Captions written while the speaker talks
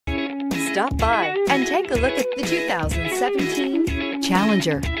Stop by and take a look at the 2017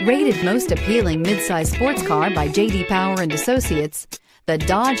 Challenger. Rated most appealing midsize sports car by J.D. Power and Associates, the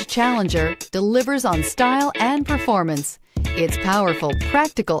Dodge Challenger delivers on style and performance. It's powerful,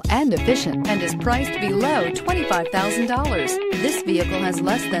 practical, and efficient, and is priced below $25,000. This vehicle has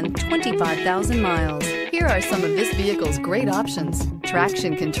less than 25,000 miles. Here are some of this vehicle's great options: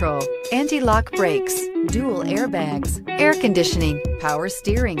 traction control, anti-lock brakes, dual airbags, air conditioning, power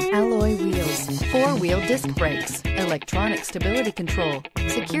steering, alloy wheels, four-wheel disc brakes, electronic stability control,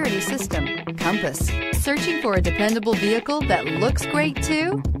 security system, compass. Searching for a dependable vehicle that looks great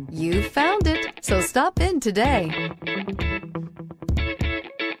too? You found it, so stop in today.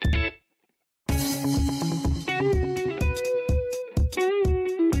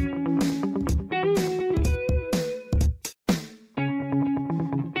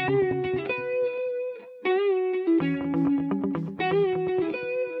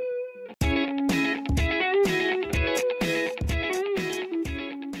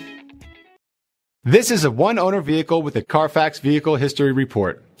 This is a one-owner vehicle with a Carfax Vehicle History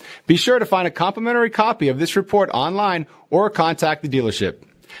Report. Be sure to find a complimentary copy of this report online or contact the dealership.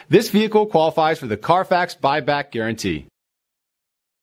 This vehicle qualifies for the Carfax Buyback Guarantee.